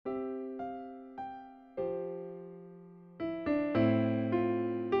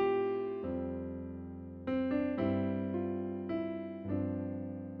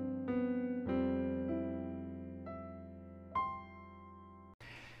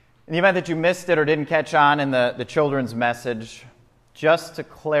In the event that you missed it or didn't catch on in the children's message, just to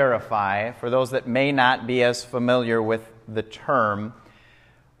clarify, for those that may not be as familiar with the term,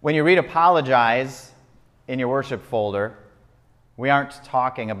 when you read apologize in your worship folder, we aren't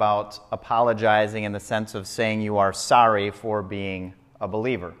talking about apologizing in the sense of saying you are sorry for being a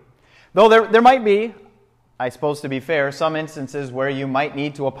believer. Though there might be, I suppose to be fair, some instances where you might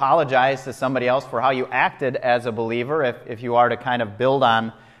need to apologize to somebody else for how you acted as a believer if you are to kind of build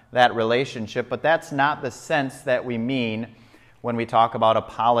on that relationship. But that's not the sense that we mean when we talk about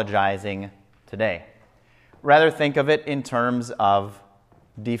apologizing today. Rather, think of it in terms of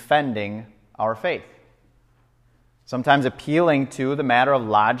defending our faith. Sometimes appealing to the matter of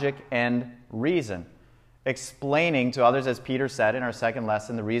logic and reason. Explaining to others, as Peter said in our second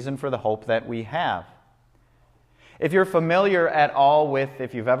lesson, the reason for the hope that we have. If you're familiar at all with,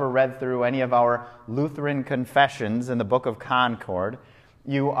 if you've ever read through any of our Lutheran confessions in the Book of Concord,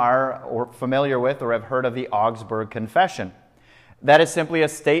 you are familiar with or have heard of the Augsburg Confession. That is simply a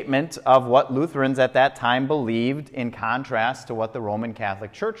statement of what Lutherans at that time believed in contrast to what the Roman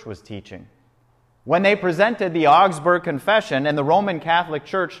Catholic Church was teaching. When they presented the Augsburg Confession and the Roman Catholic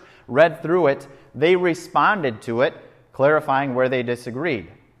Church read through it, they responded to it, clarifying where they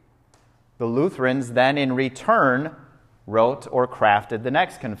disagreed. The Lutherans then in return wrote or crafted the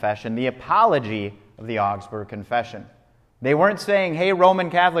next confession, the Apology of the Augsburg Confession. They weren't saying, hey, Roman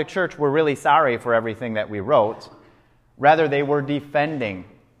Catholic Church, we're really sorry for everything that we wrote. Rather, they were defending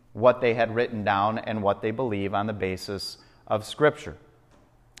what they had written down and what they believe on the basis of Scripture.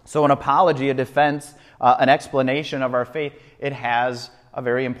 So an apology, a defense, an explanation of our faith, it has a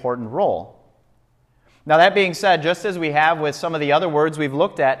very important role. Now, that being said, just as we have with some of the other words we've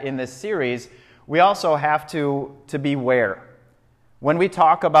looked at in this series, we also have to beware. When we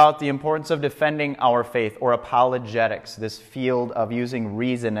talk about the importance of defending our faith, or apologetics, this field of using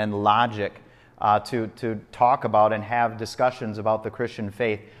reason and logic to talk about and have discussions about the Christian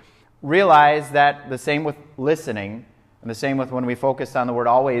faith, realize that the same with listening, and the same with when we focus on the word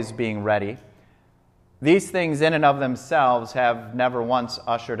always being ready, these things in and of themselves have never once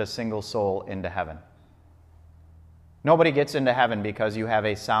ushered a single soul into heaven. Nobody gets into heaven because you have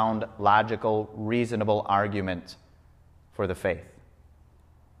a sound, logical, reasonable argument for the faith.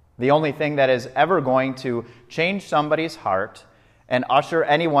 The only thing that is ever going to change somebody's heart and usher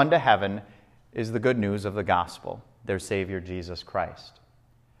anyone to heaven is the good news of the gospel, their Savior Jesus Christ.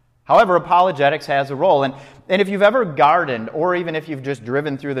 However, apologetics has a role, and if you've ever gardened, or even if you've just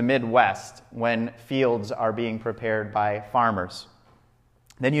driven through the Midwest when fields are being prepared by farmers,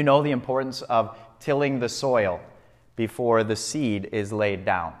 then you know the importance of tilling the soil before the seed is laid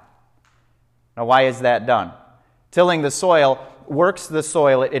down. Now, why is that done? Tilling the soil works the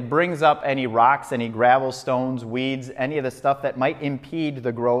soil. It brings up any rocks, any gravel, stones, weeds, any of the stuff that might impede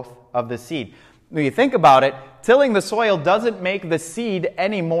the growth of the seed. When you think about it, tilling the soil doesn't make the seed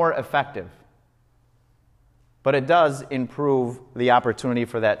any more effective, but it does improve the opportunity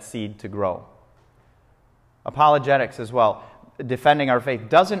for that seed to grow. Apologetics as well, defending our faith,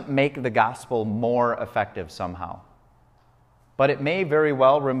 doesn't make the gospel more effective somehow. But it may very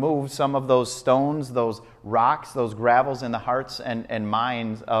well remove some of those stones, those rocks, those gravels in the hearts and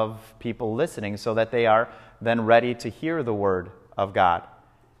minds of people listening so that they are then ready to hear the word of God.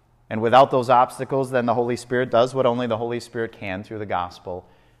 And without those obstacles, then the Holy Spirit does what only the Holy Spirit can through the gospel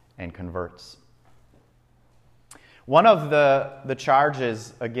and converts. One of the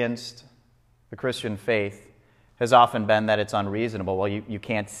charges against the Christian faith has often been that it's unreasonable. Well, you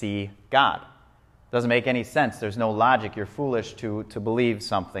can't see God. Doesn't make any sense. There's no logic. You're foolish to believe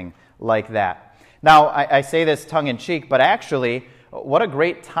something like that. Now, I say this tongue-in-cheek, but actually, what a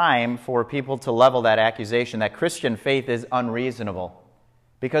great time for people to level that accusation that Christian faith is unreasonable.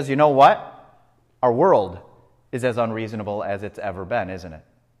 Because you know what? Our world is as unreasonable as it's ever been, isn't it?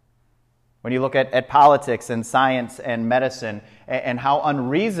 When you look at politics and science and medicine and how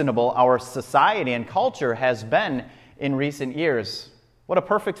unreasonable our society and culture has been in recent years, what a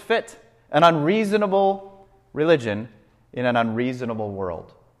perfect fit. An unreasonable religion in an unreasonable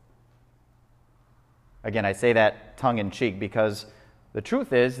world. Again, I say that tongue-in-cheek because the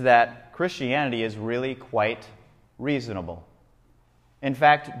truth is that Christianity is really quite reasonable. In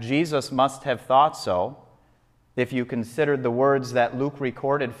fact, Jesus must have thought so if you considered the words that Luke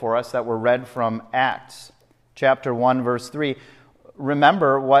recorded for us that were read from Acts chapter 1, verse 3.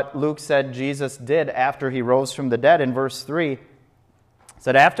 Remember what Luke said Jesus did after he rose from the dead in verse 3. It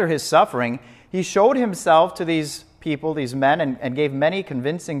said, after his suffering, he showed himself to these people, these men, and gave many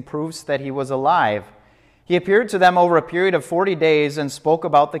convincing proofs that he was alive. He appeared to them over a period of 40 days and spoke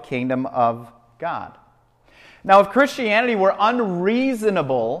about the kingdom of God. Now, if Christianity were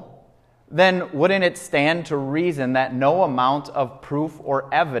unreasonable then wouldn't it stand to reason that no amount of proof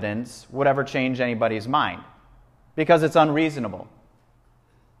or evidence would ever change anybody's mind? Because it's unreasonable.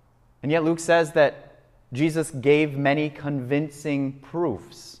 And yet Luke says that Jesus gave many convincing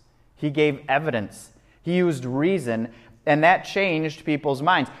proofs. He gave evidence. He used reason, and that changed people's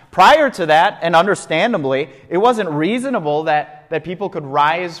minds. Prior to that, and understandably, it wasn't reasonable that people could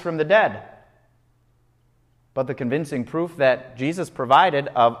rise from the dead. But the convincing proof that Jesus provided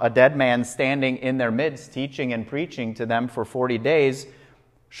of a dead man standing in their midst, teaching and preaching to them for 40 days,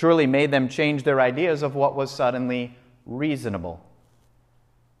 surely made them change their ideas of what was suddenly reasonable.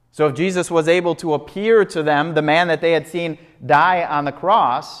 So if Jesus was able to appear to them, the man that they had seen die on the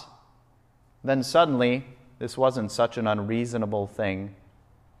cross, then suddenly this wasn't such an unreasonable thing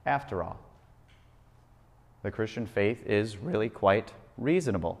after all. The Christian faith is really quite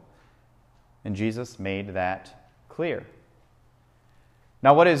reasonable. And Jesus made that clear.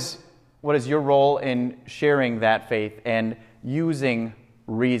 Now, what is your role in sharing that faith and using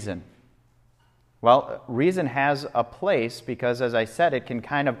reason? Well, reason has a place because, as I said, it can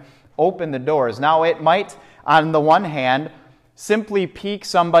kind of open the doors. Now, it might, on the one hand, simply pique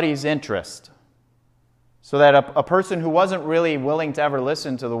somebody's interest so that a person who wasn't really willing to ever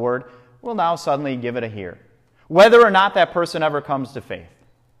listen to the Word will now suddenly give it a hear, whether or not that person ever comes to faith.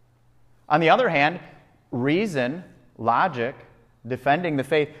 On the other hand, reason, logic, defending the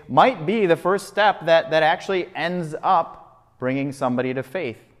faith might be the first step that actually ends up bringing somebody to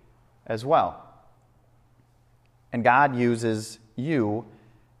faith as well. And God uses you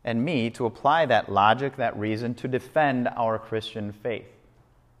and me to apply that logic, that reason, to defend our Christian faith.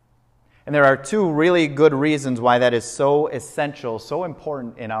 And there are two really good reasons why that is so essential, so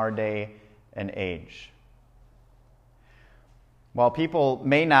important in our day and age. While people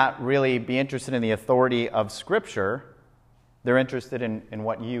may not really be interested in the authority of Scripture, they're interested in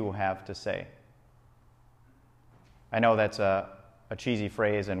what you have to say. I know that's a cheesy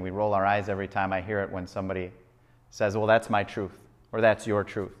phrase, and we roll our eyes every time I hear it when somebody says, well, that's my truth, or that's your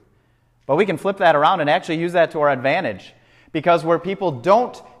truth. But we can flip that around and actually use that to our advantage. Because where people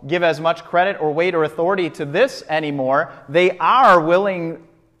don't give as much credit or weight or authority to this anymore, they are willing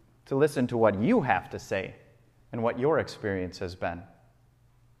to listen to what you have to say and what your experience has been.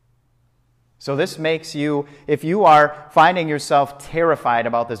 So this makes you, if you are finding yourself terrified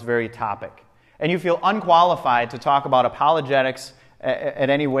about this very topic, and you feel unqualified to talk about apologetics at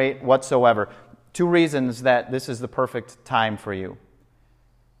any way whatsoever, two reasons that this is the perfect time for you.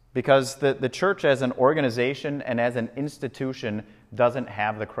 Because the church as an organization and as an institution doesn't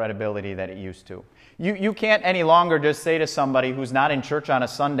have the credibility that it used to. You can't any longer just say to somebody who's not in church on a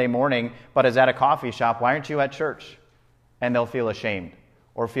Sunday morning but is at a coffee shop, why aren't you at church? And they'll feel ashamed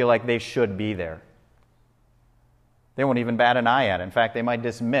or feel like they should be there. They won't even bat an eye at it. In fact, they might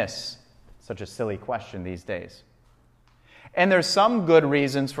dismiss such a silly question these days. And there's some good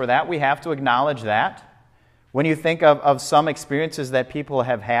reasons for that. We have to acknowledge that. When you think of some experiences that people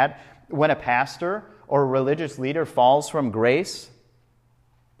have had, when a pastor or a religious leader falls from grace,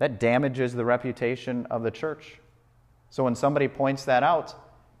 that damages the reputation of the church. So when somebody points that out,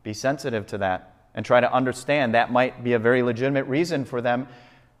 be sensitive to that and try to understand that might be a very legitimate reason for them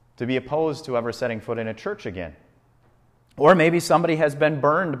to be opposed to ever setting foot in a church again. Or maybe somebody has been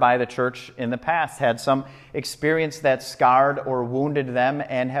burned by the church in the past, had some experience that scarred or wounded them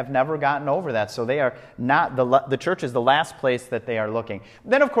and have never gotten over that. So they are not, the church is the last place that they are looking.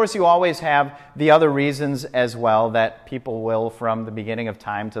 Then, of course, you always have the other reasons as well that people will, from the beginning of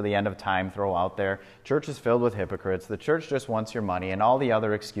time to the end of time, throw out there. Church is filled with hypocrites. The church just wants your money and all the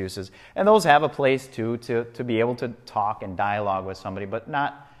other excuses. And those have a place, too, to be able to talk and dialogue with somebody, but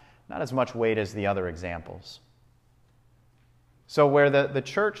not as much weight as the other examples. So where the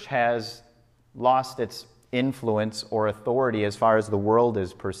church has lost its influence or authority as far as the world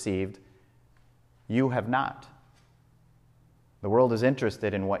is perceived, you have not. The world is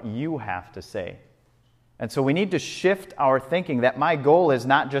interested in what you have to say. And so we need to shift our thinking that my goal is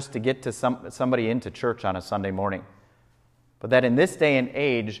not just to get to somebody into church on a Sunday morning, but that in this day and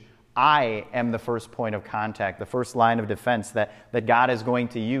age, I am the first point of contact, the first line of defense that God is going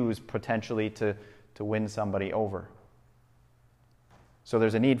to use potentially to win somebody over. So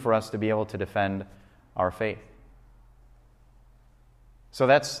there's a need for us to be able to defend our faith. So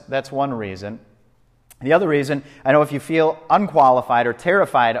that's one reason. The other reason, I know if you feel unqualified or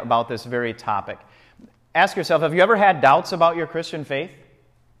terrified about this very topic, ask yourself, have you ever had doubts about your Christian faith?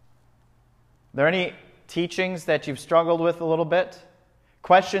 Are there any teachings that you've struggled with a little bit?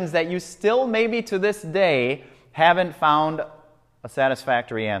 Questions that you still maybe to this day haven't found a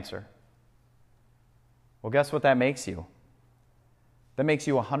satisfactory answer? Well, guess what that makes you? that makes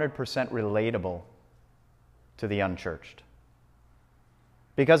you 100% relatable to the unchurched.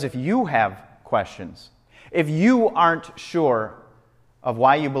 Because if you have questions, if you aren't sure of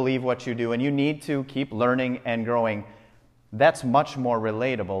why you believe what you do and you need to keep learning and growing, that's much more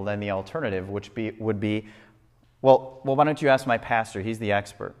relatable than the alternative, which would be, well, why don't you ask my pastor? He's the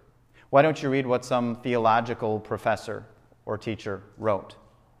expert. Why don't you read what some theological professor or teacher wrote?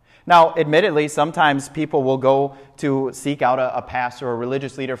 Now, admittedly, sometimes people will go to seek out a pastor or a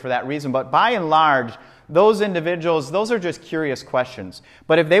religious leader for that reason, but by and large, those individuals, those are just curious questions.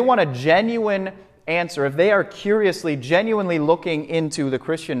 But if they want a genuine answer, if they are genuinely looking into the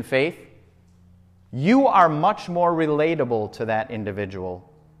Christian faith, you are much more relatable to that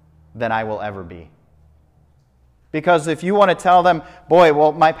individual than I will ever be. Because if you want to tell them, boy,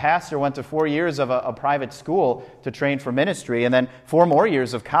 well, my pastor went to 4 years of a private school to train for ministry, and then 4 more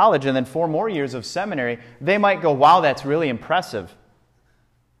years of college, and then 4 more years of seminary, they might go, wow, that's really impressive.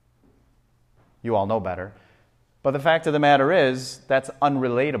 You all know better. But the fact of the matter is, that's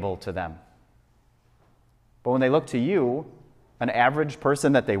unrelatable to them. But when they look to you, an average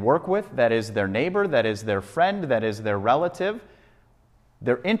person that they work with, that is their neighbor, that is their friend, that is their relative,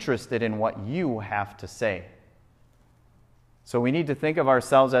 they're interested in what you have to say. So we need to think of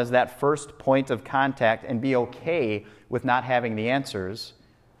ourselves as that first point of contact and be okay with not having the answers,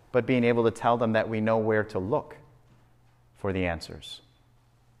 but being able to tell them that we know where to look for the answers.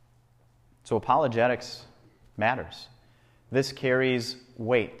 So apologetics matters. This carries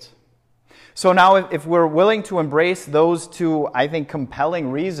weight. So now if we're willing to embrace those two, I think,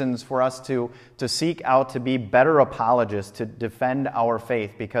 compelling reasons for us to seek out to be better apologists, to defend our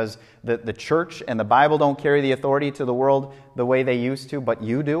faith, because the church and the Bible don't carry the authority to the world the way they used to, but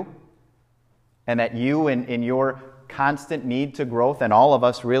you do, and that you in your constant need to growth, and all of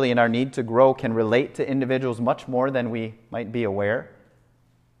us really in our need to grow, can relate to individuals much more than we might be aware.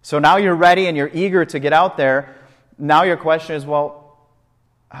 So now you're ready and you're eager to get out there. Now your question is, well,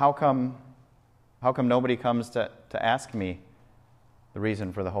 how come nobody comes to ask me the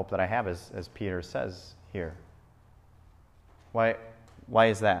reason for the hope that I have, as Peter says here? Why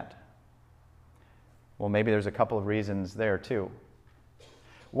is that? Well, maybe there's a couple of reasons there too.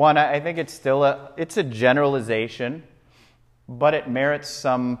 One, I think it's still it's a generalization, but it merits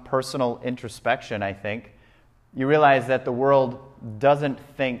some personal introspection, I think. You realize that the world doesn't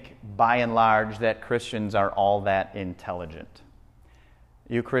think, by and large, that Christians are all that intelligent.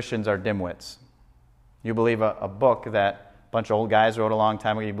 You Christians are dimwits. You believe a book that a bunch of old guys wrote a long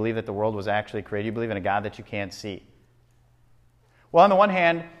time ago. You believe that the world was actually created. You believe in a God that you can't see. Well, on the one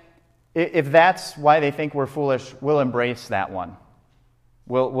hand, if that's why they think we're foolish, we'll embrace that one.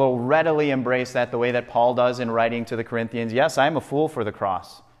 We'll readily embrace that the way that Paul does in writing to the Corinthians. Yes, I'm a fool for the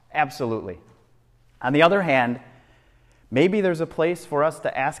cross. Absolutely. On the other hand, maybe there's a place for us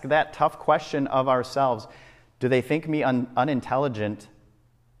to ask that tough question of ourselves. Do they think me unintelligent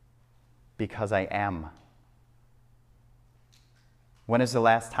because I am? When is the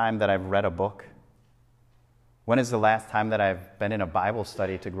last time that I've read a book? When is the last time that I've been in a Bible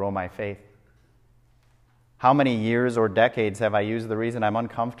study to grow my faith? How many years or decades have I used the reason I'm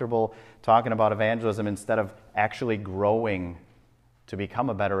uncomfortable talking about evangelism instead of actually growing to become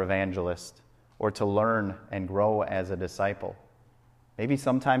a better evangelist or to learn and grow as a disciple? Maybe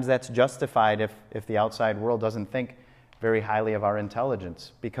sometimes that's justified if the outside world doesn't think very highly of our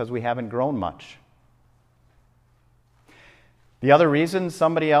intelligence because we haven't grown much. The other reason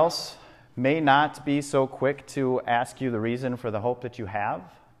somebody else may not be so quick to ask you the reason for the hope that you have,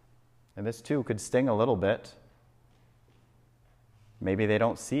 and this too could sting a little bit, maybe they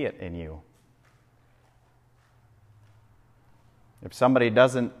don't see it in you. If somebody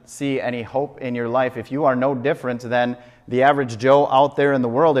doesn't see any hope in your life, if you are no different than the average Joe out there in the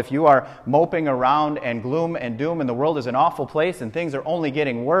world, if you are moping around and gloom and doom and the world is an awful place and things are only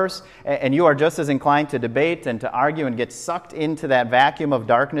getting worse, and you are just as inclined to debate and to argue and get sucked into that vacuum of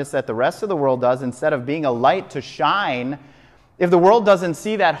darkness that the rest of the world does instead of being a light to shine, if the world doesn't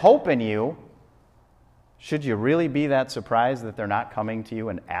see that hope in you, should you really be that surprised that they're not coming to you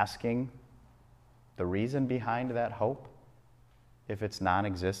and asking the reason behind that hope? If it's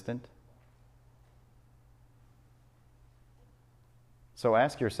non-existent? So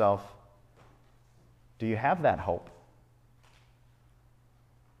ask yourself, do you have that hope?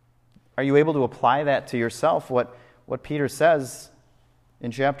 Are you able to apply that to yourself? What Peter says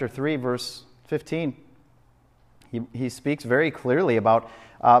in chapter 3, verse 15. He speaks very clearly about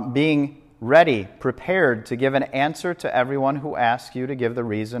being ready, prepared to give an answer to everyone who asks you to give the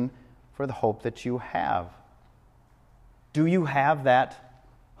reason for the hope that you have. Do you have that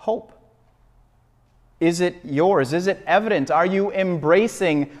hope? Is it yours? Is it evident? Are you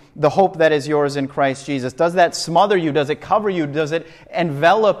embracing the hope that is yours in Christ Jesus? Does that smother you? Does it cover you? Does it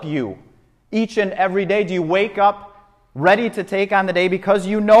envelop you? Each and every day, do you wake up ready to take on the day because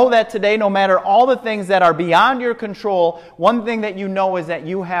you know that today, no matter all the things that are beyond your control, one thing that you know is that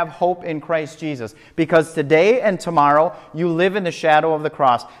you have hope in Christ Jesus. Because today and tomorrow, you live in the shadow of the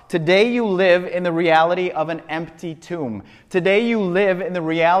cross. Today you live in the reality of an empty tomb. Today you live in the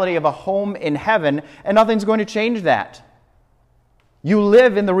reality of a home in heaven, and nothing's going to change that. You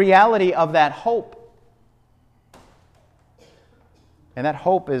live in the reality of that hope. And that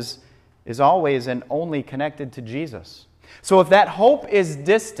hope is always and only connected to Jesus. So if that hope is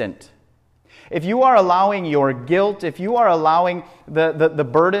distant, if you are allowing your guilt, if you are allowing the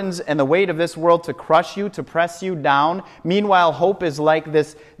burdens and the weight of this world to crush you, to press you down, meanwhile hope is like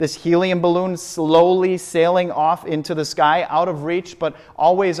this helium balloon slowly sailing off into the sky, out of reach but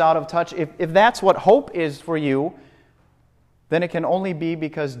always out of touch, if that's what hope is for you, then it can only be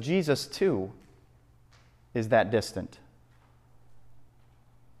because Jesus too is that distant.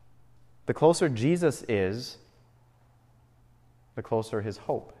 The closer Jesus is, the closer his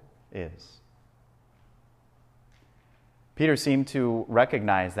hope is. Peter seemed to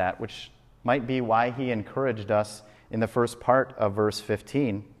recognize that, which might be why he encouraged us in the first part of verse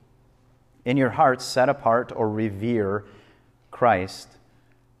 15. In your hearts, set apart or revere Christ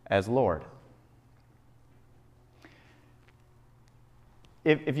as Lord.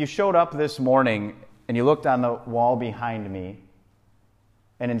 If you showed up this morning and you looked on the wall behind me,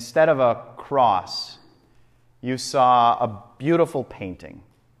 and instead of a cross, you saw a beautiful painting,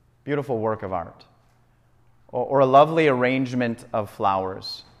 beautiful work of art, or a lovely arrangement of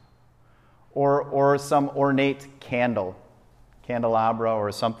flowers, or some ornate candelabra,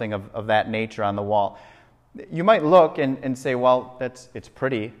 or something of that nature on the wall, you might look and say, well, it's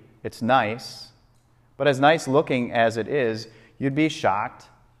pretty, it's nice, but as nice looking as it is, you'd be shocked,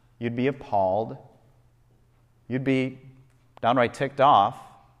 you'd be appalled, you'd be downright ticked off,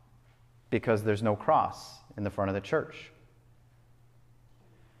 because there's no cross in the front of the church.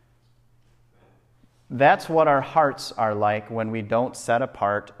 That's what our hearts are like when we don't set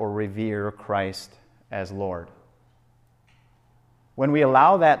apart or revere Christ as Lord. When we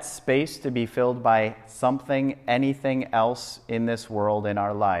allow that space to be filled by something, anything else in this world, in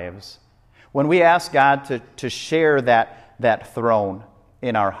our lives, when we ask God to share that throne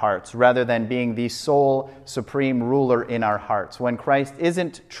in our hearts, rather than being the sole supreme ruler in our hearts, when Christ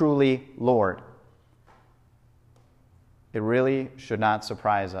isn't truly Lord, it really should not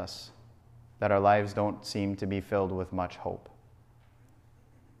surprise us that our lives don't seem to be filled with much hope.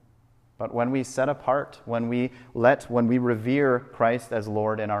 But when we set apart, when we revere Christ as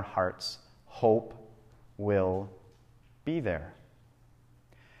Lord in our hearts, hope will be there.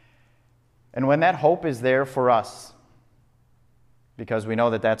 And when that hope is there for us, because we know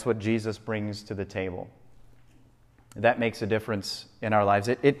that that's what Jesus brings to the table, that makes a difference in our lives.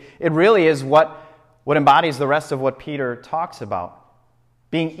 It really is what embodies the rest of what Peter talks about.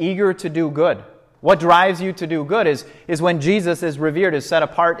 Being eager to do good. What drives you to do good is when Jesus is revered, is set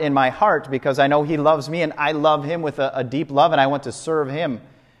apart in my heart, because I know he loves me and I love him with a deep love and I want to serve him.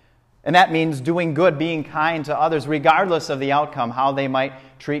 And that means doing good, being kind to others, regardless of the outcome, how they might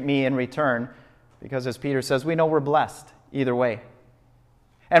treat me in return. Because as Peter says, we know we're blessed either way.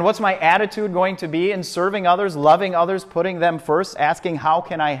 And what's my attitude going to be in serving others, loving others, putting them first, asking, how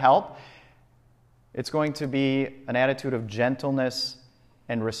can I help? It's going to be an attitude of gentleness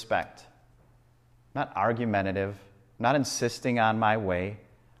and respect. Not argumentative, not insisting on my way.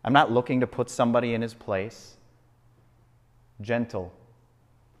 I'm not looking to put somebody in his place. Gentle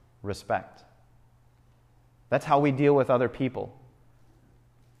respect. That's how we deal with other people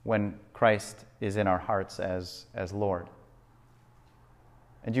when Christ is in our hearts as Lord.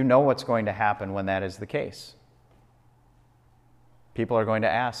 And you know what's going to happen when that is the case. People are going to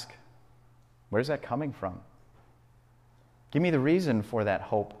ask, where's that coming from? Give me the reason for that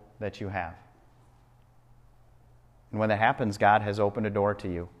hope that you have. And when that happens, God has opened a door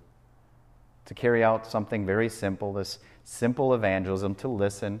to you to carry out something very simple, this simple evangelism, to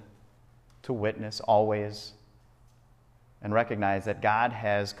listen, to witness always, and recognize that God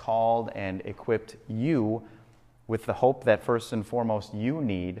has called and equipped you with the hope that first and foremost you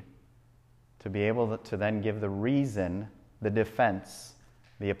need to be able to then give the reason, the defense,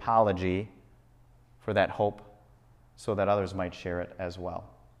 the apology for that hope so that others might share it as well.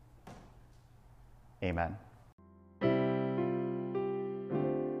 Amen.